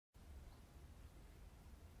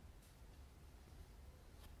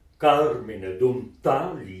carmine dum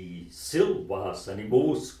tali silvas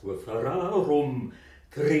animosque ferarum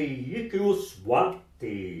triicius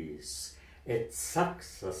vates, et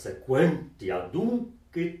saxa sequentia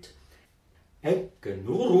ducit, ecce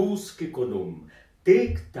nurusci conum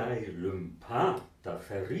tectae lumpata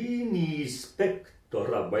ferini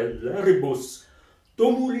spectora belleribus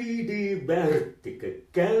tumulidi vertice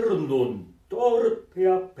cernunt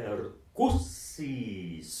torpea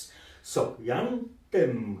percussis,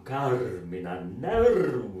 sociantem carmina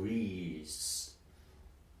nervis.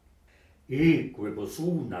 Equibus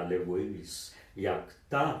una levis,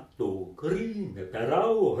 iactato crine per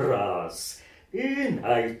auras, in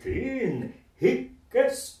aetin hic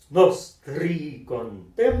est nostri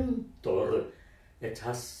contemptor, et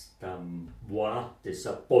hastam boatis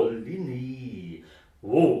Apollini,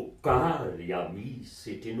 vocalia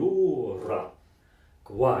misit in ora,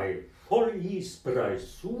 quae foliis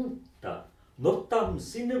praesuta notam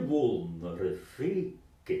sine vulnere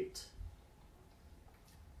fecit.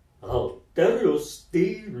 Alterius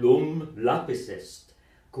stilum lapis est,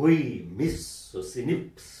 qui missus in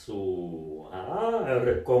ipso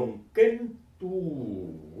are concentu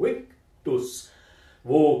victus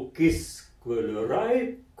vocisque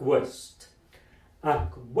raequest,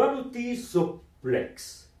 ac valuti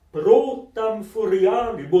supplex protam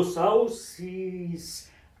furialibus ausis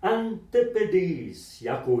antepedis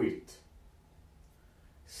jacuit.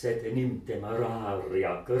 Sed enim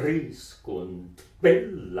temeraria criscunt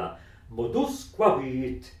bella modusqua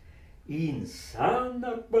vit,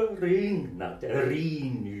 insana perignat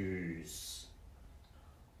erinius.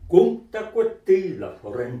 Cunctaque tela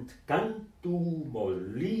forent cantu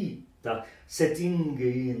mollita, sed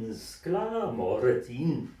ingens clamor et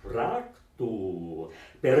infractu,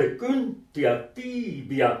 percuntia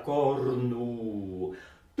tibia cornu,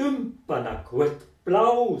 tympanaquet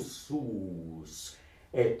plausus,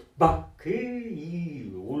 et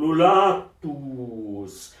Baccei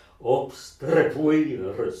ululatus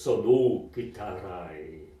obstrepuere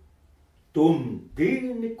sonocitarae. Tum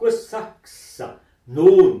denique saxa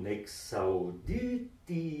non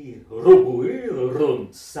exauditi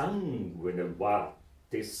robuerunt sanguine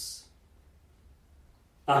vatis.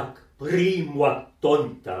 Ac primo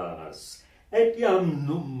attontas, et iam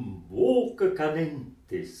num voce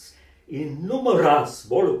canentis, in numeras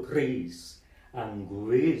volucris,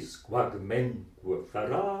 anguis quagmenque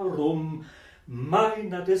ferarum,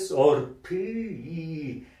 maenades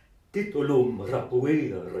Orphei titulum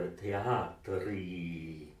rapuere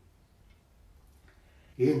theatri.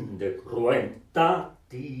 Inde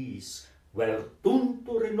cruentatis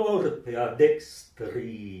vertuntur in Orphea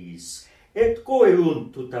dextris, et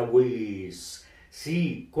coeunt ut avis,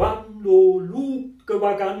 si quando luce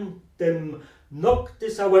vagantem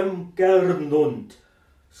noctis avem cernunt,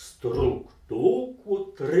 structo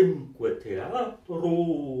quod trimque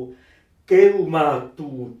teatro, ceuma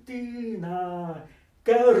tutina,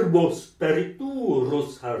 cerbos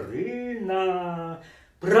periturus arena,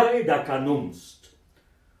 praeda canumst,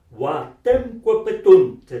 vatemque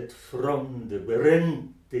petunt et fronde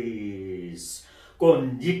berentes,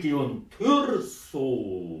 condiciunt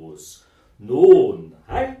ursus, non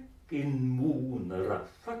haec in munera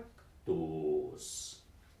factus.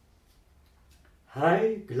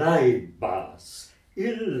 Haec laebas,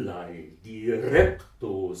 illae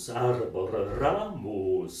directus arbor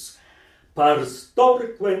ramus, par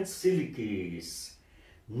storquent silicis,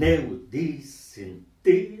 neudis in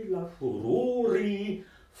tela furori,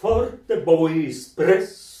 forte bois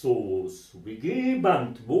pressus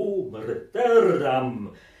vigebant vomere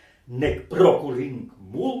terram, nec procurinc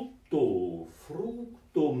multo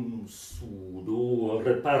fructum sudor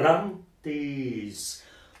reparantes,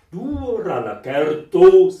 dura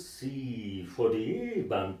lacertosi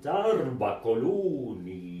fodiebant arba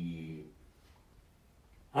coloni.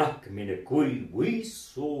 Acmine cui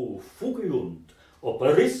viso fugiunt,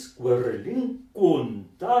 operisque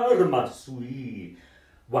relinquunt arma sui,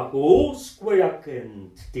 vacuosque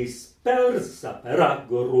acent dispersa per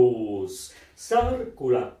agoros,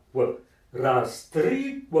 sarculaque,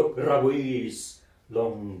 rastrique gravis,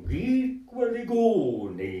 longique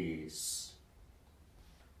ligones.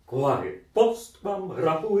 Quae postquam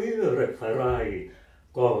rapuere ferai,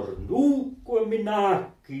 cornuque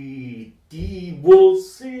minaci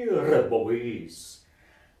divulsere bovis,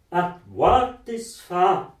 at vatis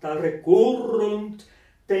fata recurrunt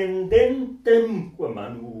tendentemque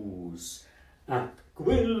manus, at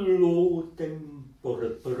quillo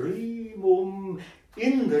tempore primum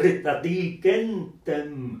inrita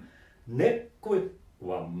dicentem, neque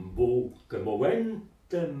quam voce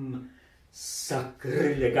moventem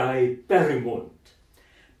sacrilegae perimunt,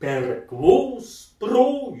 per quos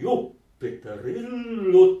pro Jupiter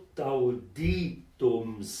illut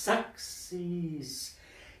auditum saxis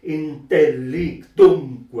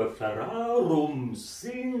intellictumque ferarum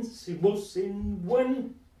sensimus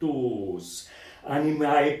inventus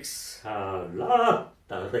anima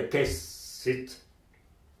exhalata recessit.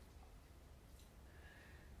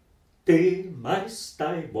 Te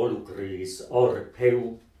maestae volucris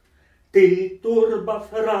Orpheu, te turba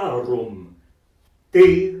ferarum, te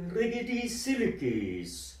rigidi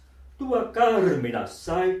silicis, tua carmina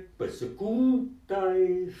saepe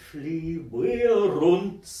secutae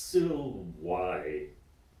fliverunt silvae.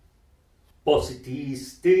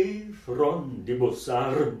 Positis te frondibus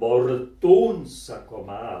arbor tonsa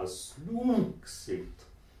comas luxit,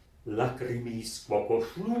 lacrimis quoco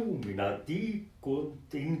flumina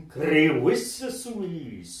dicunt in crevisse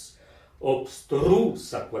suis,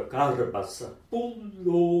 obstrusaque carbas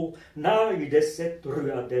pullo naides et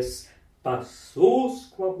ruades passos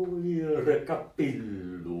quabuire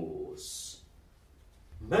capillus.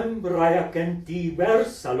 Membrae acenti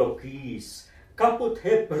versa locis, caput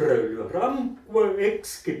hebreuramque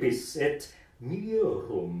excipis et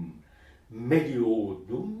mirum,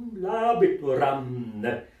 mediodum labituram,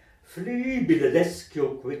 flibile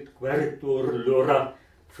lescio quid quertur lura,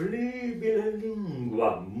 flibile lingua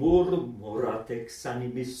murmurat ex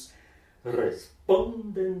animis,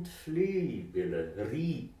 respondent flibile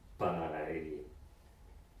ripae.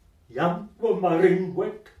 Iamque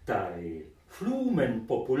maringuectae flumen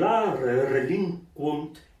populare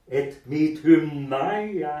relinquunt, et mit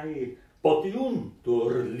hymnaeae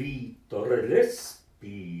potiuntur litore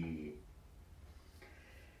Lesbi.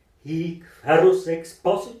 Hic ferus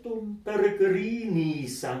expositum peregrini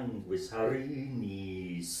sanguis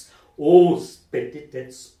harinis, ospitit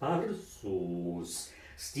et sparsus,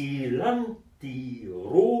 stilanti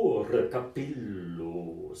rore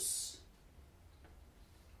capillus.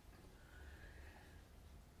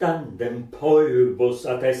 Tandem poibus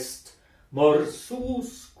attest,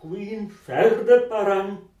 morsus qui in ferde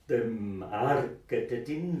parantem arcet et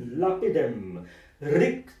in lapidem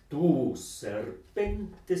rictus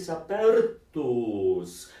serpentis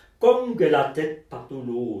apertus congelat et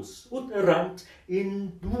patulus ut erant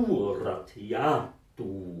in durat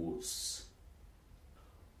hiatus.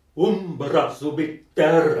 Umbra subit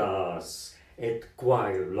terras et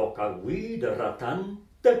quae loca viderat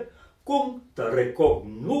ante cuncta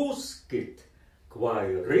recognoscit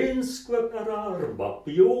quae rensque per arba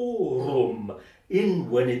piorum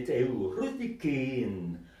invenit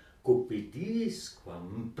Eurydice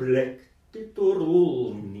cupidisquam plectitur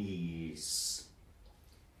ulnis.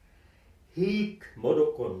 Hic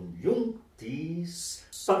modo conjunctis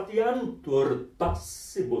patiantur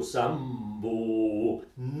passibus ambo,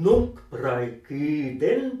 nunc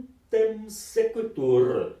praecidentem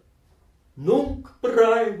sequitur, nunc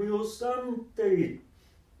praevius ante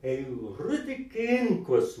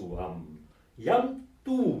Eurydicenque suam, iam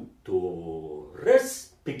tuto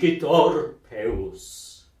respicit Orpheus.